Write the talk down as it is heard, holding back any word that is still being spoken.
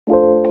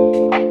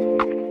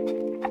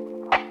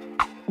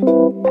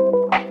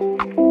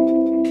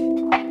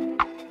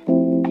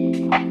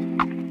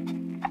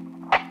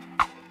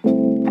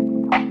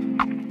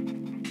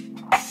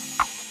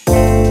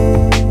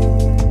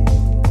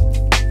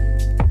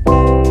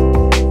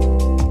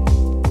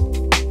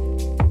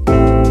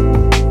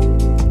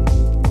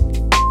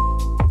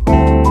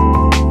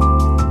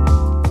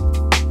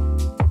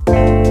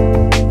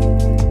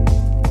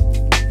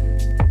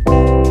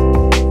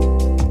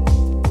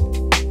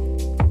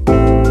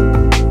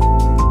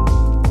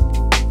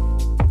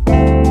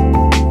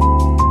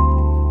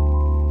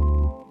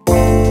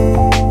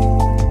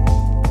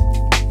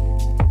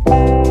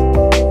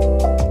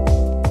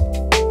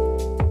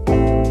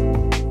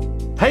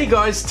Hey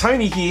guys,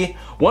 Tony here.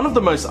 One of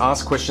the most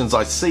asked questions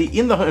I see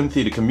in the home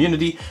theatre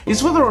community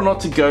is whether or not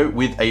to go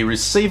with a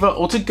receiver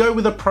or to go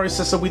with a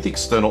processor with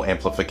external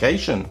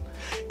amplification.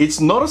 It's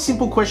not a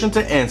simple question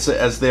to answer,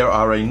 as there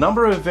are a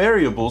number of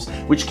variables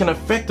which can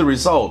affect the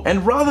result,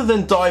 and rather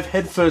than dive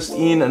headfirst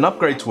in and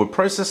upgrade to a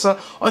processor,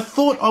 I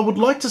thought I would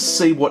like to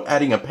see what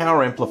adding a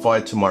power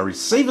amplifier to my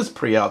receiver's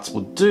pre-outs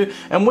would do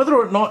and whether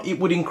or not it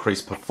would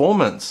increase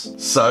performance.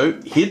 So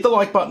hit the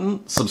like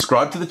button,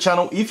 subscribe to the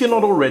channel if you're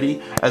not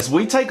already, as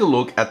we take a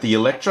look at the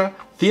Elektra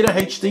Theatre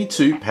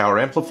HD2 power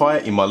amplifier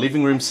in my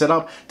living room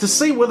setup to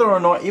see whether or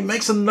not it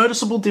makes a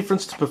noticeable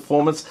difference to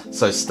performance,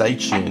 so stay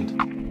tuned.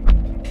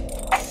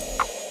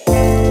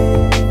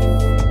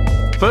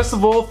 First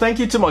of all, thank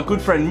you to my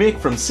good friend Mick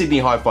from Sydney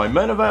Hi-Fi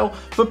Montage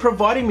for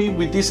providing me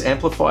with this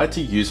amplifier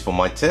to use for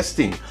my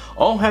testing.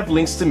 I'll have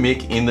links to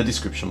Mick in the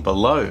description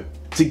below.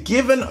 To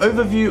give an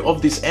overview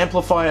of this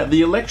amplifier,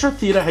 the Elektra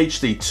Theatre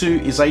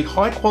HD2 is a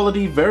high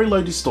quality, very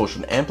low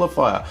distortion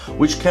amplifier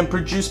which can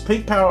produce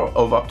peak power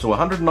of up to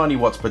 190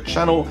 watts per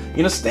channel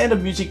in a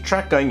standard music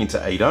track going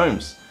into 8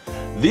 ohms.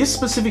 This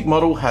specific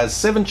model has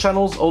 7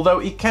 channels, although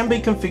it can be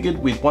configured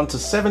with 1 to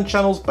 7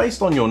 channels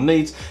based on your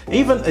needs,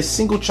 even a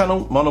single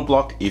channel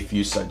monoblock if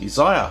you so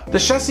desire. The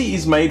chassis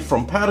is made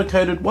from powder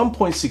coated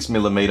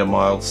 1.6mm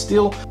mild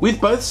steel,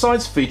 with both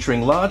sides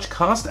featuring large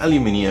cast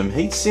aluminium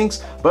heat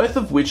sinks, both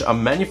of which are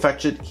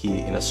manufactured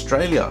here in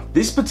Australia.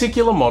 This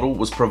particular model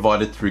was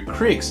provided through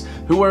Crix,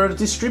 who are a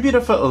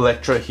distributor for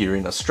Elektra here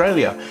in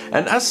Australia,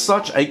 and as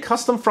such a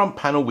custom front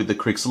panel with the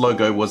Crix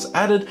logo was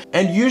added,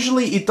 and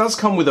usually it does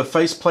come with a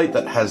faceplate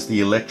that has the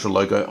Elektra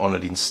logo on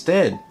it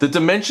instead. The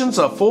dimensions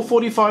are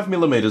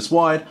 445mm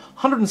wide,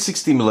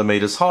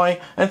 160mm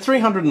high and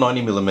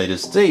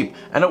 390mm deep,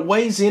 and it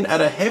weighs in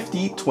at a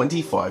hefty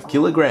 25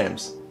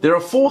 kilograms. There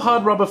are 4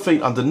 hard rubber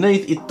feet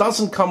underneath. It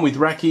doesn't come with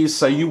rack ears,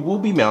 so you will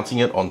be mounting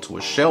it onto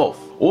a shelf.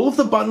 All of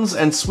the buttons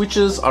and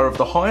switches are of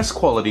the highest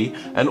quality,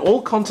 and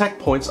all contact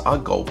points are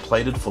gold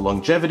plated for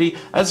longevity,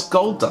 as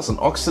gold doesn't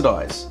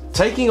oxidize.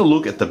 Taking a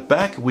look at the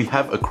back, we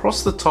have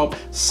across the top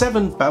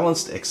 7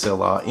 balanced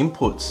XLR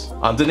inputs.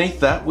 Underneath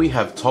that we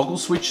have toggle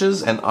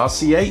switches and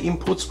RCA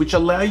inputs which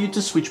allow you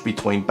to switch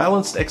between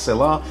balanced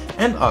XLR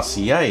and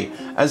RCA,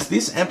 as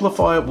this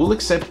amplifier will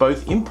accept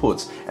both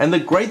inputs, and the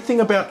great thing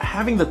about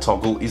having the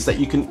toggle is that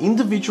you can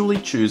individually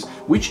choose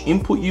which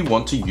input you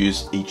want to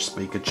use each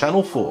speaker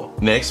channel for.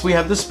 Next we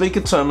have the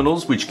speaker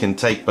terminals, which can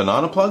take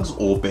banana plugs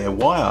or bare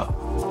wire.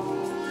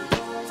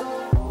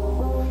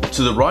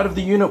 To the right of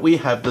the unit we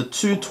have the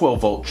 2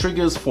 12-volt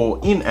triggers for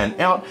in and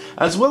out,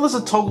 as well as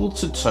a toggle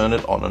to turn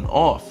it on and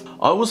off.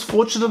 I was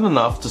fortunate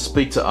enough to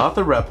speak to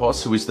Arthur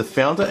Rapos, who is the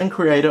founder and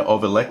creator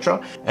of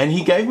Elektra, and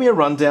he gave me a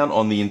rundown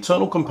on the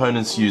internal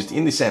components used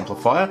in this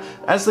amplifier,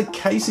 as the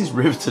case is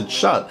riveted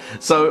shut,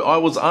 so I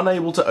was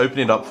unable to open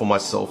it up for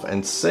myself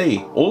and see.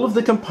 All of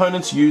the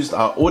components used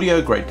are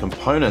audio grade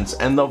components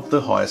and of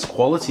the highest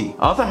quality.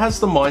 Arthur has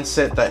the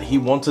mindset that he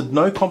wanted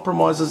no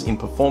compromises in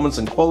performance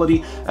and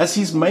quality, as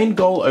his main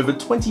goal over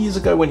 20 years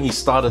ago when he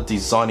started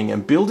designing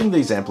and building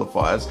these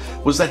amplifiers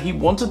was that he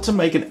wanted to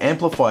make an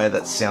amplifier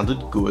that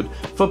sounded good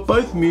for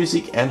both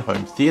music and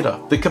home theatre.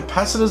 The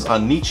capacitors are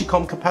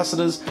Nichicom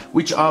capacitors,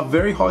 which are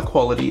very high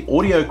quality,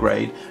 audio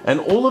grade,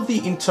 and all of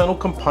the internal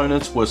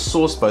components were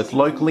sourced both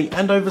locally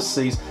and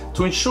overseas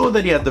to ensure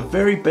that he had the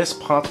very best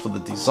parts for the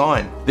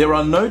design. There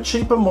are no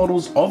cheaper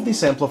models of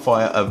this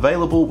amplifier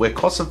available where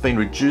costs have been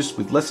reduced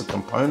with lesser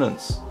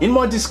components. In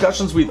my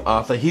discussions with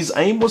Arthur, his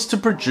aim was to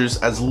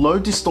produce as low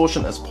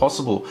distortion as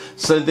possible,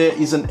 so there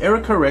is an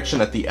error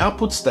correction at the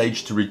output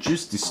stage to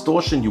reduce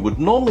distortion you would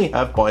normally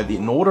have by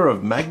an order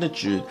of magnitude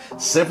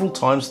several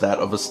times that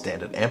of a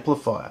standard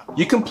amplifier.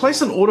 You can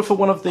place an order for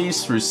one of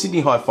these through Sydney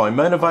Hi-Fi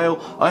Montage.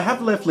 I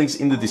have left links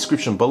in the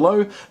description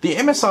below. The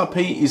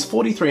MSRP is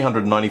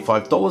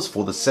 $4,395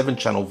 for the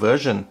 7-channel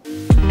version.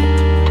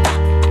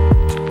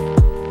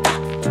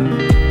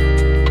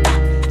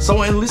 So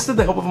I enlisted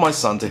the help of my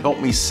son to help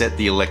me set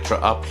the Elektra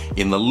up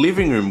in the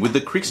living room with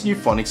the Crix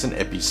Nuphonics and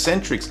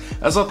Epicentrics,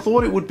 as I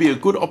thought it would be a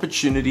good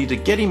opportunity to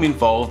get him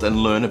involved and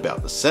learn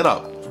about the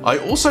setup. I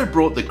also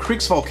brought the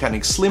Crix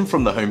Volcanic Slim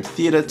from the home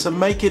theatre to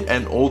make it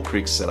an all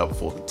Crix setup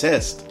for the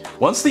test.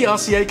 Once the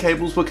RCA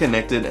cables were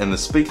connected and the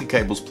speaker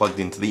cables plugged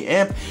into the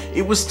amp,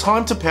 it was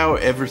time to power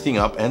everything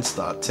up and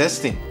start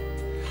testing.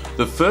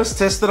 The first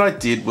test that I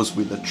did was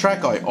with a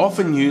track I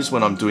often use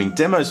when I'm doing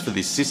demos for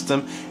this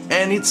system,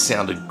 and it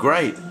sounded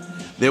great.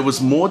 There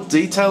was more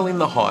detail in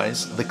the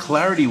highs, the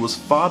clarity was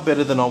far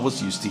better than I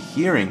was used to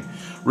hearing.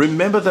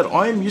 Remember that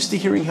I am used to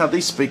hearing how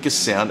these speakers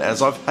sound,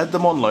 as I've had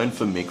them on loan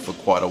for Mick for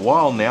quite a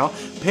while now,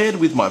 paired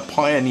with my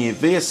Pioneer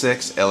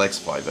VSX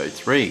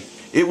LX503.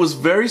 It was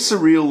very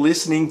surreal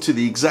listening to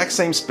the exact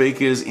same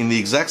speakers in the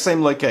exact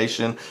same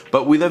location,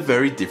 but with a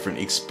very different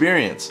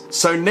experience.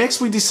 So next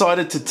we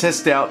decided to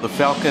test out the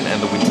Falcon and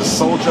the Winter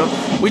Soldier,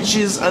 which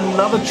is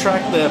another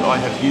track that I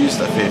have used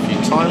a fair few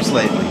times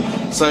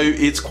lately, so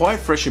it's quite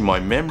fresh in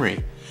my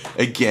memory.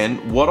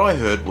 Again, what I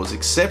heard was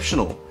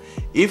exceptional.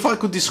 If I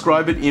could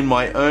describe it in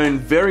my own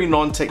very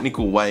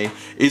non-technical way,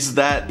 is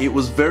that it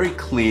was very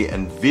clear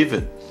and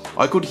vivid.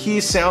 I could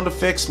hear sound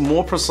effects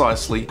more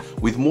precisely,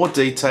 with more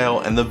detail,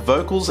 and the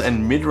vocals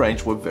and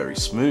mid-range were very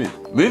smooth.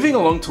 Moving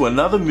along to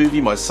another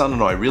movie my son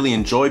and I really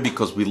enjoy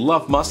because we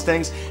love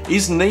Mustangs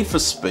is Need for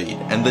Speed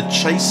and the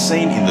chase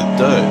scene in the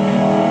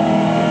dirt.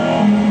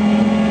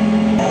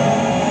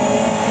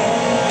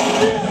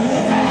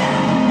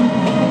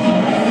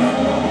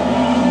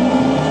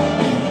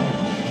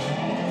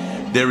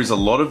 There is a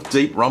lot of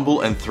deep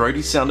rumble and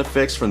throaty sound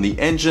effects from the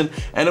engine,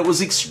 and it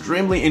was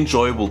extremely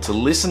enjoyable to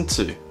listen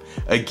to.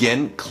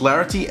 Again,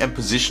 clarity and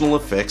positional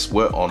effects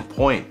were on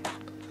point.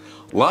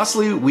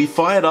 Lastly, we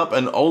fired up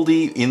an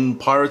oldie in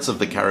Pirates of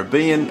the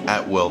Caribbean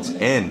at World's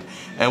End,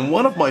 and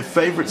one of my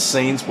favourite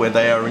scenes where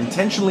they are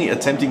intentionally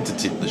attempting to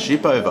tip the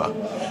ship over.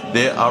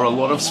 There are a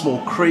lot of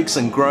small creaks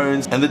and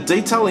groans, and the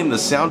detail in the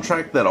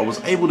soundtrack that I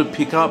was able to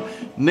pick up,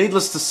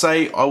 needless to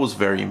say, I was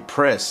very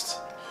impressed.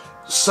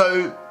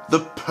 So, the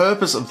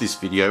purpose of this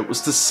video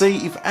was to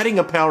see if adding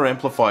a power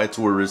amplifier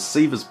to a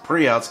receiver's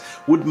pre-outs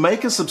would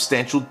make a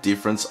substantial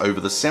difference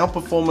over the sound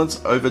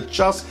performance over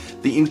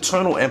just the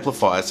internal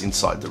amplifiers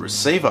inside the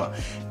receiver.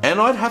 And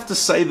I'd have to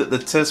say that the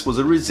test was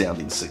a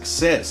resounding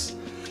success.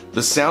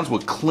 The sounds were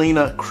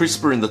cleaner,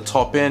 crisper in the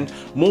top end,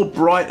 more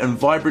bright and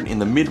vibrant in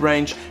the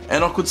mid-range,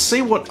 and I could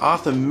see what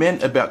Arthur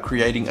meant about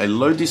creating a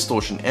low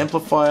distortion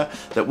amplifier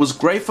that was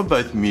great for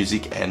both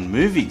music and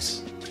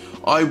movies.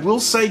 I will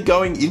say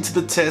going into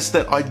the test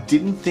that I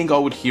didn't think I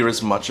would hear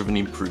as much of an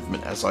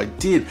improvement as I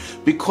did,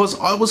 because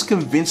I was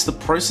convinced the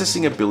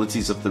processing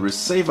abilities of the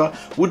receiver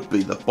would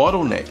be the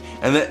bottleneck,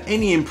 and that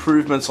any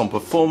improvements on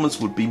performance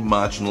would be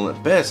marginal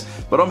at best,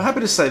 but I'm happy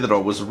to say that I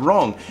was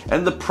wrong,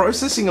 and the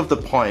processing of the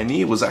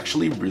Pioneer was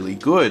actually really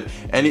good,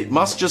 and it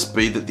must just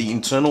be that the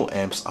internal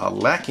amps are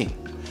lacking.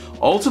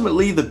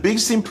 Ultimately, the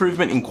biggest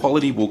improvement in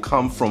quality will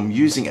come from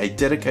using a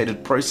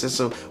dedicated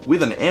processor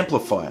with an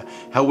amplifier.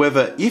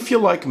 However, if you're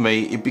like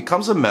me, it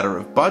becomes a matter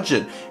of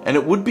budget, and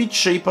it would be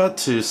cheaper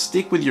to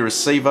stick with your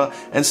receiver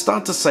and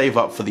start to save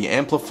up for the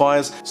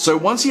amplifiers, so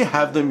once you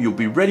have them, you'll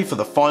be ready for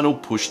the final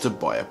push to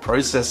buy a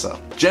processor.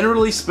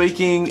 Generally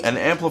speaking, an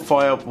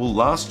amplifier will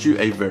last you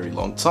a very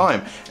long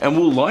time, and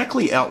will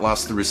likely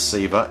outlast the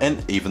receiver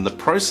and even the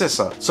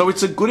processor, so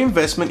it's a good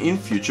investment in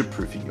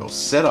future-proofing your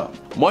setup.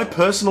 My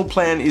personal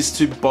plan is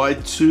to buy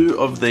 2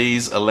 of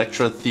these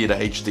Elektra Theatre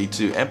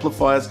HD2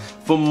 amplifiers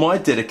for my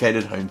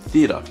dedicated home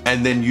theatre,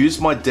 and then use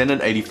my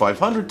Denon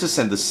 8500 to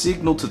send the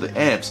signal to the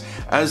amps,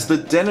 as the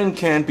Denon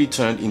can be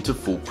turned into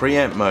full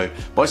preamp mode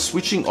by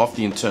switching off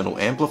the internal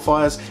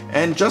amplifiers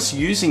and just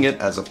using it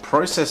as a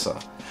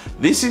processor.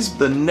 This is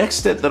the next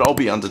step that I'll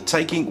be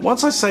undertaking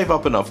once I save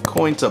up enough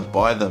coin to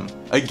buy them.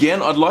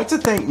 Again, I'd like to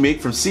thank Mick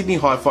from Sydney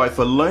Hi-Fi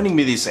for loaning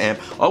me this amp.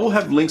 I will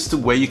have links to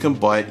where you can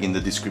buy it in the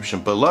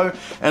description below,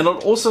 and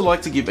I'd also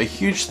like to give a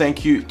huge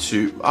thank you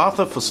to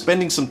Arthur for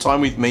spending some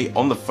time with me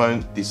on the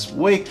phone this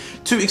week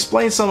to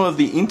explain some of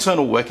the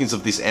internal workings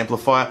of this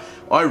amplifier.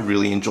 I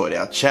really enjoyed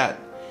our chat.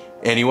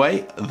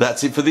 Anyway,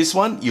 that's it for this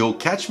one. You'll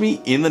catch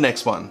me in the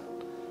next one.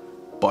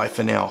 Bye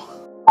for now.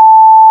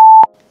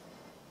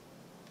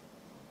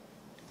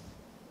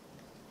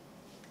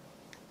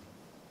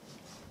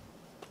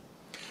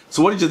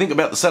 So what did you think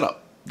about the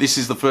setup? This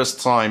is the first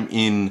time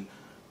in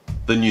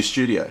the new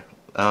studio.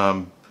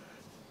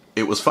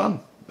 It was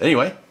fun.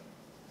 Anyway,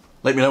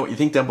 let me know what you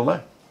think down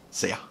below.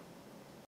 See ya.